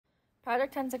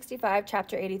Project 1065,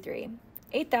 Chapter 83,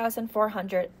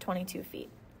 8,422 feet.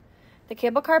 The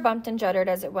cable car bumped and juddered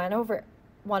as it went over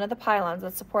one of the pylons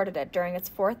that supported it during its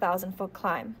 4,000-foot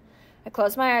climb. I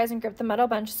closed my eyes and gripped the metal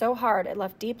bench so hard it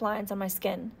left deep lines on my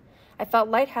skin. I felt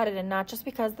lightheaded, and not just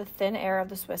because of the thin air of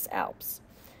the Swiss Alps.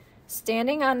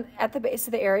 Standing at the base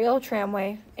of the aerial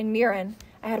tramway in Mürren,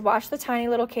 I had watched the tiny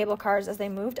little cable cars as they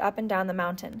moved up and down the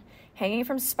mountain, hanging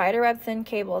from spiderweb thin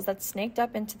cables that snaked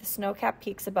up into the snow-capped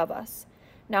peaks above us.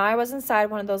 Now I was inside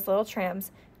one of those little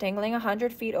trams, dangling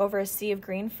 100 feet over a sea of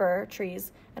green fir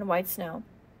trees and white snow.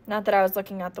 Not that I was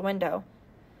looking out the window.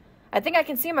 "I think I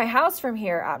can see my house from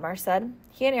here," Otmar said.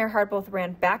 He and Erhard both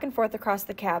ran back and forth across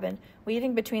the cabin,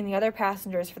 weaving between the other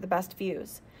passengers for the best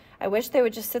views. I wished they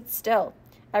would just sit still.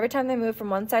 Every time they moved from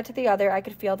one side to the other, I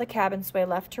could feel the cabin sway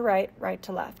left to right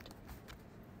to left.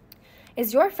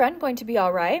 "Is your friend going to be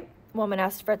all right?" a woman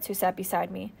asked Fritz, who sat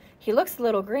beside me. "He looks a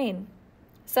little green."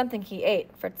 "Something he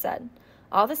ate," Fritz said.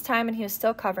 All this time, and he was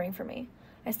still covering for me.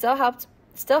 Still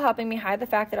helping me hide the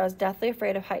fact that I was deathly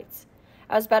afraid of heights.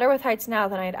 I was better with heights now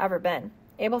than I had ever been,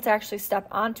 able to actually step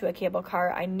onto a cable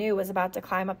car I knew was about to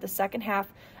climb up the second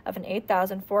half of an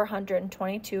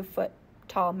 8,422-foot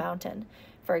tall mountain,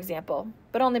 for example,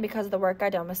 but only because of the work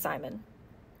I'd done with Simon.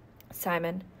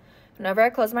 Whenever I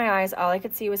closed my eyes, all I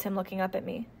could see was him looking up at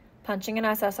me, punching an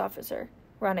SS officer,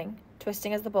 running,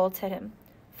 twisting as the bullets hit him,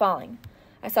 falling.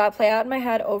 I saw it play out in my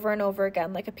head over and over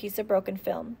again like a piece of broken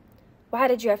film. Why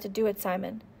did you have to do it,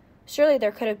 Simon? Surely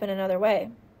there could have been another way.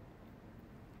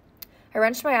 I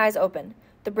wrenched my eyes open.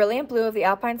 The brilliant blue of the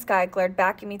alpine sky glared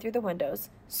back at me through the windows.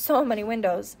 So many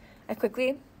windows. I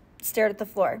quickly stared at the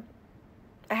floor.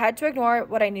 I had to ignore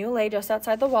what I knew lay just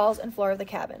outside the walls and floor of the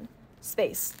cabin.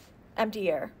 Space.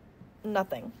 Empty air.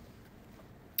 Nothing.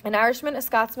 An Irishman, a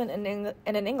Scotsman, and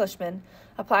an Englishman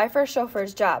apply for a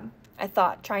chauffeur's job, I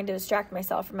thought, trying to distract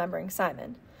myself, remembering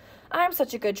Simon. "I'm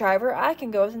such a good driver, I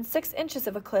can go within 6 inches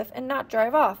of a cliff and not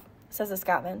drive off," says the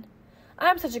Scotsman.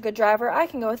 "I'm such a good driver, I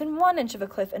can go within 1 inch of a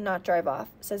cliff and not drive off,"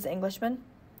 says the Englishman.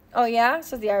 "Oh, yeah?"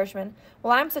 says the Irishman.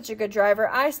 "Well, I'm such a good driver,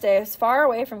 I stay as far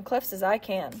away from cliffs as I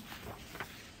can."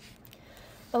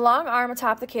 The long arm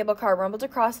atop the cable car rumbled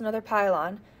across another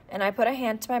pylon, and I put a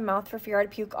hand to my mouth for fear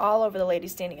I'd puke all over the lady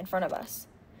standing in front of us.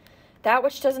 "That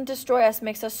which doesn't destroy us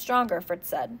makes us stronger," Fritz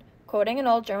said, quoting an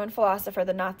old German philosopher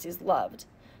the Nazis loved.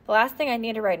 The last thing I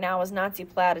needed right now was Nazi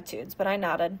platitudes, but I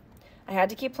nodded. I had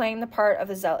to keep playing the part of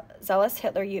the zealous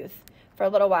Hitler Youth, for a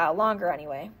little while longer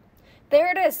anyway. "There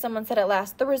it is," someone said at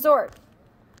last, "the resort."